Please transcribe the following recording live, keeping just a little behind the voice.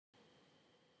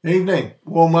Evening,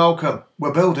 warm welcome.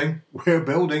 We're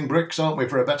building bricks, aren't we,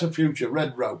 for a better future,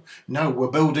 Red Row. No, we're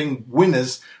building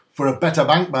winners for a better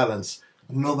bank balance.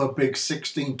 Another big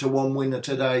 16 to 1 winner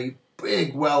today.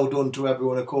 Big well done to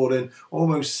everyone who called in.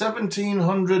 Almost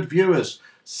 1,700 viewers.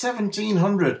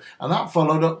 1,700, and that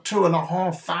followed up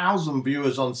 2,500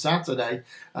 viewers on Saturday,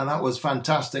 and that was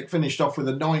fantastic. Finished off with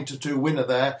a 9 to 2 winner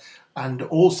there, and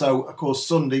also, of course,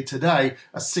 Sunday today,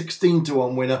 a 16 to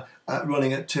 1 winner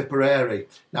running at Tipperary.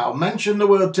 Now, I mentioned the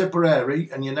word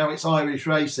Tipperary, and you know it's Irish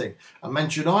racing. I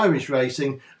mentioned Irish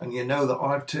racing, and you know that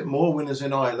I've tipped more winners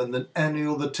in Ireland than any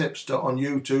other tipster on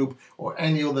YouTube or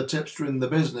any other tipster in the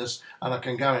business, and I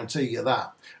can guarantee you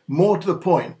that. More to the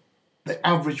point, the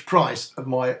average price of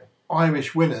my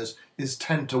Irish winners is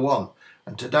 10 to 1.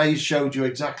 And today showed you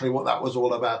exactly what that was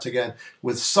all about again,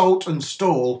 with Salt and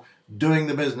Stall doing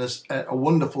the business at a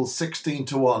wonderful 16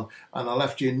 to 1. And I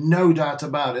left you no doubt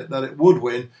about it that it would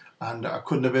win. And I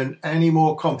couldn't have been any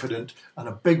more confident. And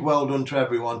a big well done to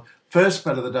everyone. First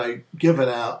bet of the day given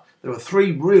out. There were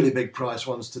 3 really big price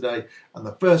ones today. And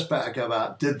the first bet I gave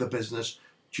out did the business.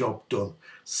 Job done.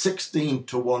 16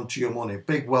 to 1 to your money.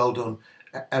 Big well done.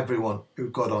 Everyone who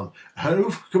got on. And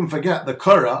who can forget the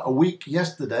Curragh a week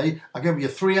yesterday? I gave you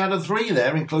 3 out of 3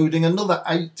 there, including another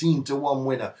 18 to 1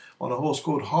 winner on a horse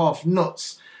called Half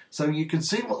Nuts. So you can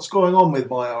see what's going on with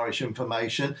my Irish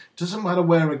information. Doesn't matter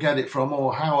where I get it from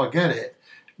or how I get it.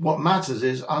 What matters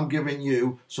is I'm giving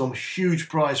you some huge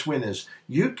price winners.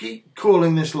 You keep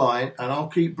calling this line and I'll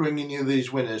keep bringing you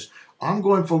these winners. I'm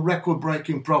going for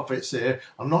record-breaking profits here.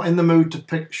 I'm not in the mood to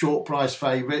pick short price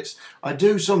favourites. I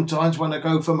do sometimes when I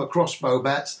go for my crossbow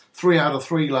bets, 3 out of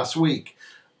 3 last week.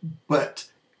 But,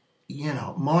 you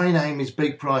know, my name is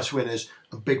big price winners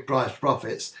and big price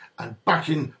profits. And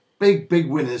backing big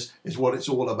winners is what it's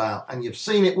all about. And you've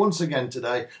seen it once again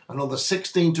today. Another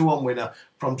 16 to 1 winner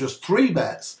from just 3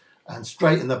 bets. And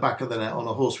straight in the back of the net on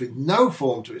a horse with no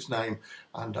form to its name.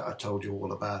 And I told you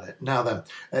all about it. Now then,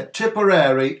 at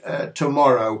Tipperary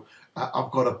tomorrow,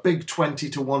 I've got a big 20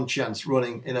 to 1 chance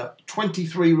running in a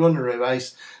 23 runner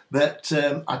race that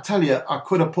I tell you, I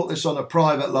could have put this on a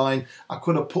private line. I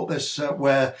could have put this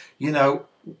where, you know,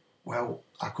 well,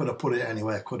 I could have put it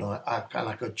anywhere, couldn't I? And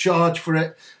I could charge for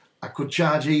it. I could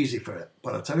charge easy for it,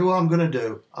 but I'll tell you what I'm going to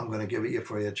do. I'm going to give it you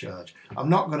free of charge. I'm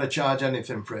not going to charge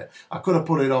anything for it. I could have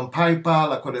put it on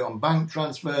PayPal. I could have it on bank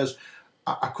transfers.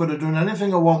 I could have done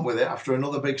anything I want with it after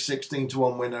another big 16 to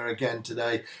 1 winner again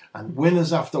today. And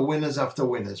winners after winners after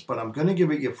winners. But I'm going to give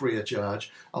it you free of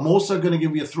charge. I'm also going to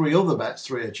give you 3 other bets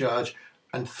free of charge.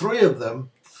 And 3 of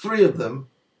them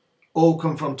all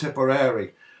come from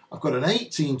Tipperary. I've got an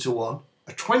 18 to 1,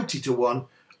 a 20 to 1,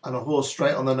 and a horse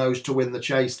straight on the nose to win the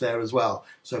chase there as well.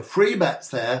 So 3 bets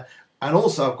there. And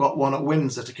also I've got one at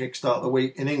Windsor to kickstart the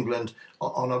week in England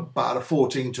on about a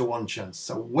 14 to 1 chance.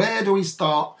 So where do we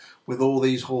start with all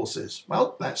these horses?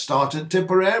 Well, let's start at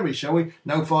Tipperary, shall we?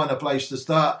 No finer place to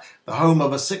start. The home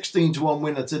of a 16 to 1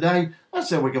 winner today. Let's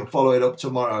see if we can follow it up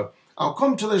tomorrow. I'll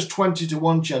come to this 20 to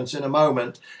 1 chance in a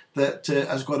moment that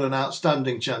has got an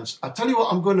outstanding chance. I'll tell you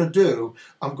what I'm going to do.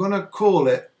 I'm going to call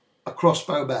it a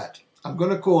crossbow bet. I'm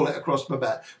going to call it a crossbow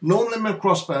bet. Normally my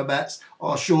crossbow bets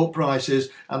are short prices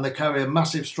and they carry a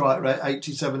massive strike rate,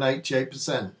 87,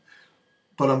 88%.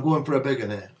 But I'm going for a big one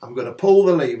here. I'm going to pull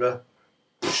the lever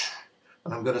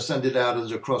and I'm going to send it out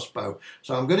as a crossbow.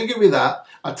 So I'm going to give you that.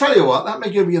 I'll tell you what, let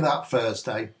me give you that first,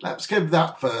 eh? Let's give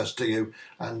that first to you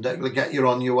and get you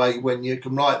on your way when you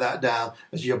can write that down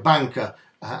as your banker.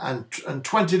 And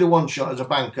 20 to 1 shot as a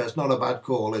banker is not a bad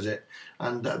call, is it?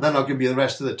 And then I'll give you the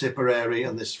rest of the Tipperary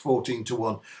and this 14 to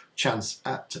 1 chance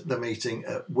at the meeting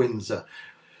at Windsor.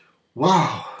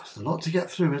 Wow, it's a lot to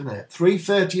get through, isn't it?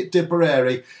 3:30 at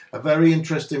Tipperary, a very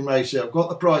interesting race here. I've got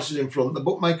the prices in front. The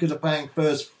bookmakers are paying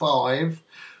first 5.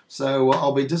 So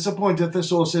I'll be disappointed if this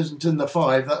horse isn't in the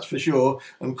 5, that's for sure.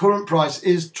 And current price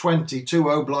is 20,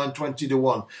 2-0 blind 20 to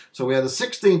 1. So we had a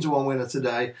 16 to 1 winner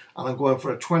today, and I'm going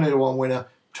for a 20 to 1 winner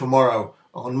tomorrow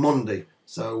on Monday.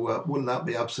 So wouldn't that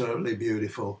be absolutely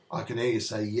beautiful? I can hear you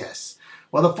say yes.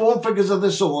 Well, the form figures of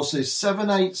this horse is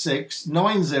 786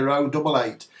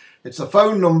 9088. It's the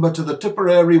phone number to the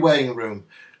Tipperary weighing room.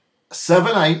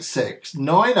 786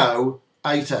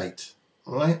 9088.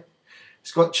 All right?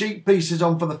 It's got cheek pieces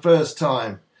on for the first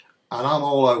time, and I'm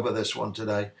all over this one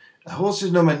today. The horse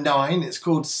is number 9. It's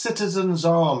called Citizens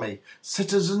Army.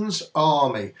 Citizens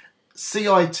Army.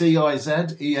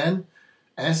 C-I-T-I-Z-E-N-S,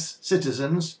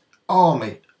 Citizens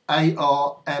Army.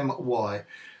 A-R-M-Y.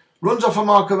 Runs off a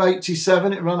mark of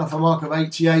 87. It ran off a mark of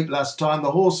 88 last time.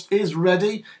 The horse is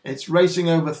ready. It's racing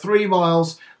over 3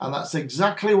 miles, and that's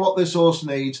exactly what this horse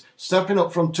needs. Stepping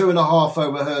up from 2.5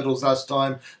 over hurdles last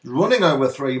time, running over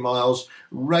 3 miles.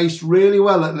 Raced really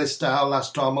well at Listowel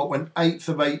last time. Up went 8th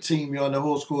of 18 behind a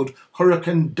horse called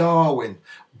Hurricane Darwin.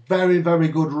 Very, very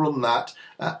good run that.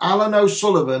 Alan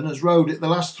O'Sullivan has rode it the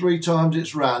last 3 times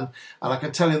it's ran, and I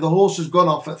can tell you the horse has gone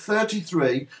off at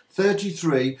 33,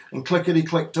 33 and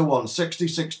clickety-click to 1,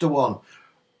 66 to 1.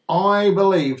 I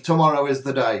believe tomorrow is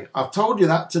the day. I've told you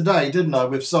that today, didn't I,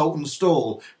 with Sultan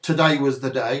Stall. Today was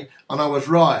the day, and I was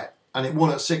right, and it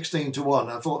won at 16 to 1.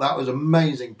 I thought that was an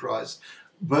amazing price.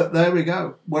 But there we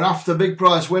go. We're after big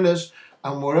price winners,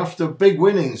 and we're after big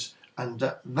winnings, and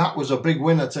that was a big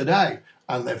winner today.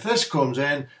 And if this comes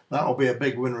in, that'll be a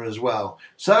big winner as well.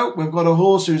 So we've got a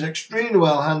horse who's extremely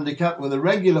well handicapped with a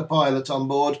regular pilot on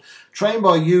board, trained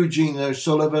by Eugene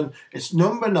O'Sullivan. It's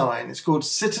number 9. It's called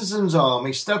Citizen's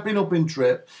Army, stepping up in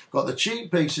trip. Got the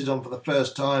cheap pieces on for the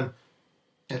first time.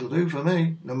 It'll do for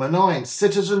me. Number 9,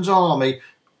 Citizen's Army.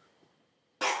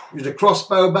 It's a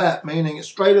crossbow bet, meaning it's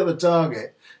straight at the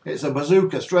target. It's a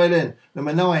bazooka straight in.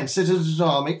 Number 9, Citizen's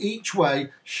Army. Each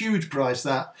way, huge price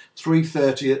that.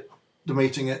 3.30 at the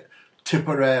meeting at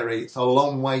Tipperary. It's a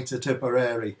long way to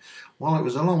Tipperary. Well, it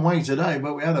was a long way today,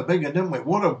 but we had a big one, didn't we?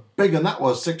 What a big one that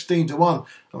was, 16 to 1. And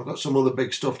we've got some other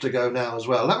big stuff to go now as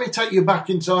well. Let me take you back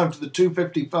in time to the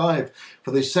 255 for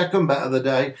the second bet of the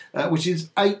day, which is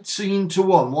 18 to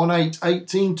 1. 1-8,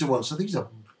 18 to 1. So these are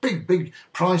big, big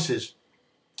prices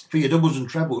for your doubles and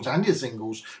trebles and your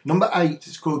singles. Number 8,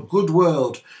 it's called Good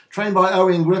World. Trained by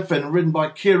Owen Griffin, ridden by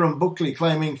Kieran Buckley,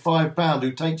 claiming £5,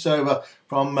 who takes over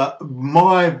from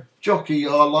my jockey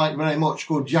I like very much,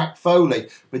 called Jack Foley.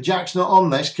 But Jack's not on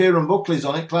this. Kieran Buckley's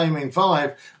on it, claiming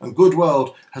 5. And Good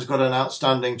World has got an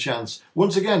outstanding chance.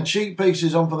 Once again, cheap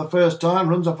pieces on for the first time.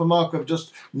 Runs off a mark of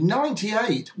just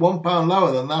 98, £1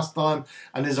 lower than last time,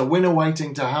 and is a winner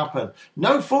waiting to happen.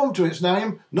 No form to its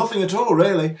name, nothing at all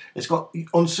really. It's got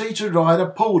unseated rider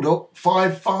pulled up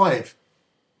 5-5.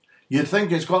 You'd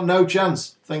think it's got no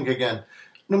chance. Think again.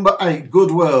 Number 8,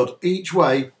 Good World. Each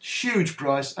way, huge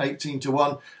price, 18 to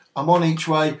 1. I'm on each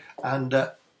way, and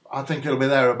I think it'll be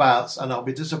thereabouts, and I'll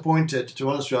be disappointed, to be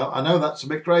honest with you. I know that's a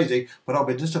bit crazy, but I'll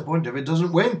be disappointed if it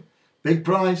doesn't win. Big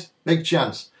prize, big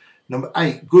chance. Number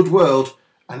 8, Good World,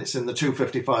 and it's in the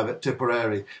 255 at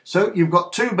Tipperary. So you've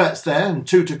got 2 bets there and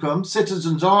 2 to come.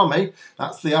 Citizen's Army,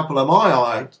 that's the apple of my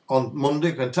eye on Monday,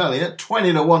 I can tell you.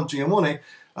 20 to 1 to your money.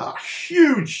 A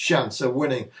huge chance of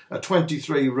winning a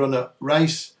 23 runner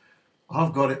race.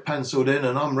 I've got it penciled in,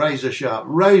 and I'm razor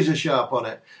sharp on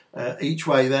it each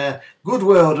way there. Good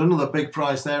World, another big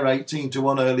price there, 18 to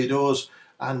 1 early doors,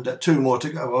 and 2 more to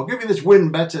go. I'll give you this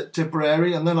win bet at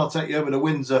Tipperary, and then I'll take you over to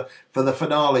Windsor for the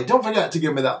finale. Don't forget to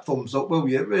give me that thumbs up, will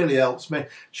you? It really helps me.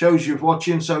 Shows you're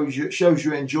watching, shows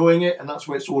you're enjoying it, and that's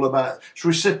what it's all about. It's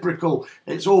reciprocal.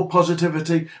 It's all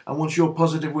positivity, and once you're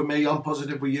positive with me, I'm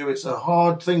positive with you. It's a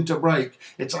hard thing to break.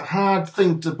 It's a hard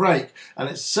thing to break, and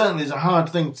it certainly is a hard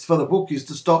thing for the bookies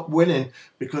to stop winning,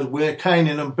 because we're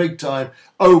caning them big time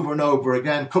over and over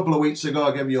again. A couple of weeks ago,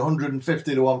 I gave you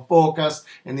 150 to 1 forecast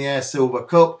in the Air Silver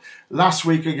Cup. Last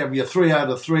week, I gave you 3 out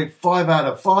of 3, 5 out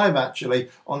of 5 actually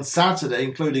on Saturday,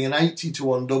 including an 80 to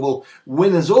 1 double.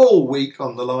 Winners all week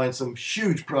on the line, some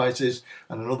huge prizes,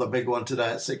 and another big one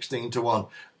today at 16 to 1.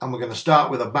 And we're going to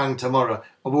start with a bang tomorrow.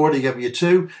 I've already given you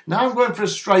 2. Now I'm going for a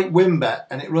straight win bet,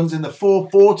 and it runs in the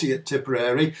 440 at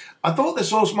Tipperary. I thought this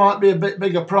horse might be a bit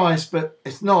bigger price, but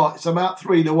it's not. It's about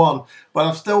 3 to 1. But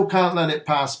I still can't let it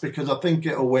pass because I think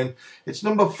it'll win. It's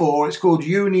number 4. It's called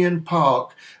Union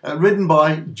Park, ridden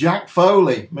by Jack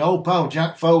Foley, my old pal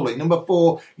Jack Foley. Number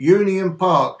 4, Union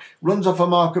Park. Runs off a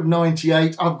mark of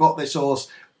 98. I've got this horse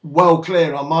well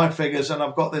clear on my figures, and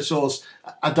I've got this horse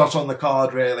a dot on the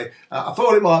card really. I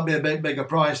thought it might be a bit bigger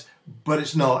price, but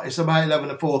it's not. It's about 11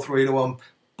 to 4, 3 to 1.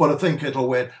 But I think it'll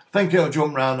win. I think it'll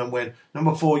jump round and win.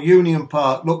 Number 4, Union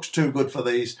Park, looks too good for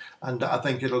these, and I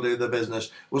think it'll do the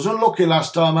business. Was unlucky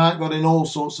last time out, got in all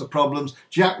sorts of problems.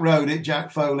 Jack rode it,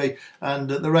 Jack Foley, and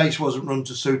the race wasn't run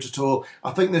to suit at all.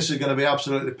 I think this is going to be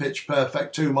absolutely pitch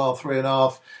perfect, 2 mile,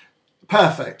 3.5.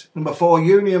 Perfect. Number 4,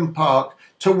 Union Park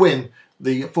to win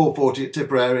the 440 at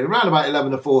Tipperary, around about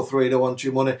 11 to 4, 3 to 1 to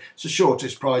your money. It's the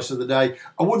shortest price of the day.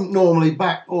 I wouldn't normally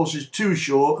back horses too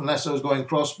short unless I was going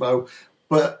crossbow,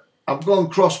 but I've gone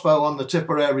crossbow on the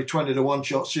Tipperary 20 to 1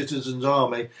 shot Citizens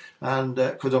Army, and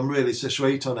because I'm really so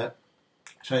sweet on it.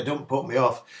 so it don't put me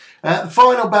off. The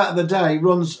final bet of the day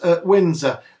runs at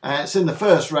Windsor. It's in the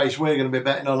first race we're going to be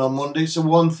betting on Monday. It's a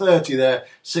 1:30 there,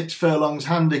 6 furlongs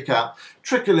handicap.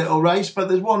 Tricky little race, but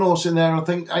there's one horse in there I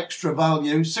think extra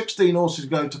value. 16 horses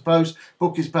go to post.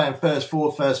 Bookie's paying first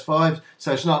 4, first 5,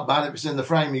 so it's not bad. If it's in the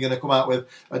frame, you're going to come out with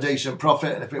a decent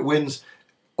profit, and if it wins,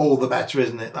 all the better,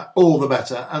 isn't it? All the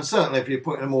better. And certainly if you're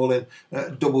putting them all in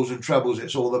doubles and trebles,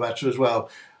 it's all the better as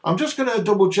well. I'm just going to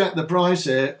double check the price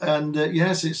here, and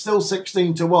yes, it's still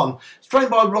 16 to 1. It's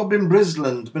trained by Robin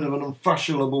Brisland, a bit of an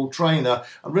unfashionable trainer,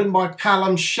 and ridden by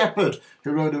Callum Shepherd,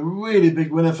 who rode a really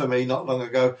big winner for me not long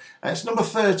ago. It's number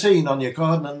 13 on your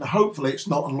card, and hopefully it's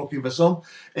not unlucky for some.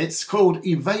 It's called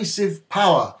Evasive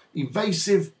Power.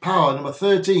 Evasive Power, number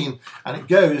 13, and it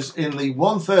goes in the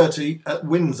 1:30 at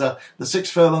Windsor, the 6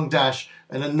 furlong dash,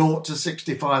 and a 0 to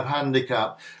 65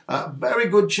 handicap. Very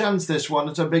good chance this one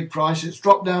at a big price. It's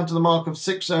dropped down to the mark of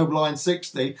 6.0 blind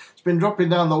 60. It's been dropping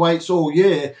down the weights all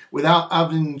year without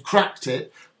having cracked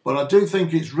it, but I do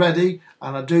think it's ready,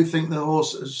 and I do think the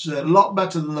horse is a lot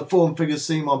better than the form figures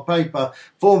seem on paper.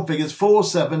 Form figures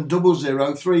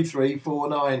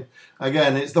 47003349.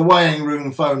 Again, it's the weighing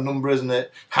room phone number, isn't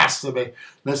it? Has to be.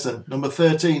 Listen, number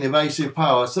 13, Evasive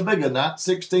Power. It's a bigger than that,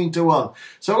 16 to 1.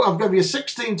 So I've given you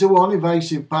 16 to 1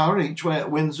 Evasive Power each way at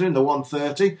Windsor in the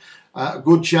 1:30.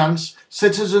 Good chance.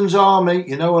 Citizens Army,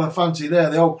 you know what I fancy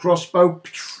there. The old crossbow,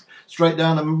 straight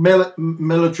down the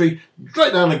military,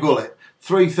 straight down the gullet.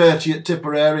 3:30 at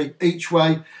Tipperary each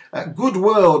way. Good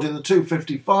World in the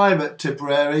 2:55 at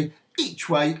Tipperary each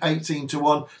way, 18 to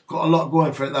 1. Got a lot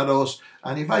going for it, that horse.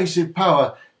 And Evasive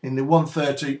Power in the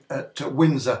 1:30 at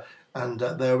Windsor. And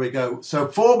there we go. So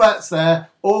 4 bets there,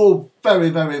 all very,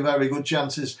 very, very good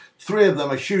chances. 3 of them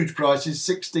are huge prices,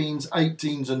 16s,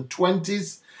 18s and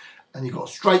 20s. And you got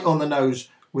straight on the nose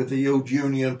with the old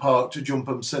Union Park to jump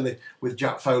 'em silly with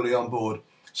Jack Foley on board.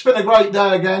 It's been a great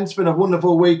day again. It's been a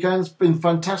wonderful weekend. It's been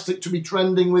fantastic to be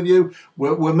trending with you.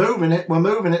 We're moving it. We're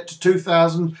moving it to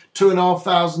 2,000,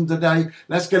 2,500 a day.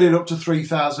 Let's get it up to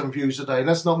 3,000 views a day.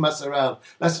 Let's not mess around.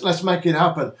 Let's make it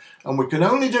happen. And we can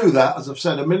only do that, as I've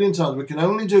said a million times, we can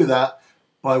only do that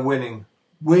by winning.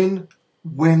 Win,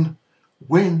 win,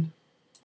 win.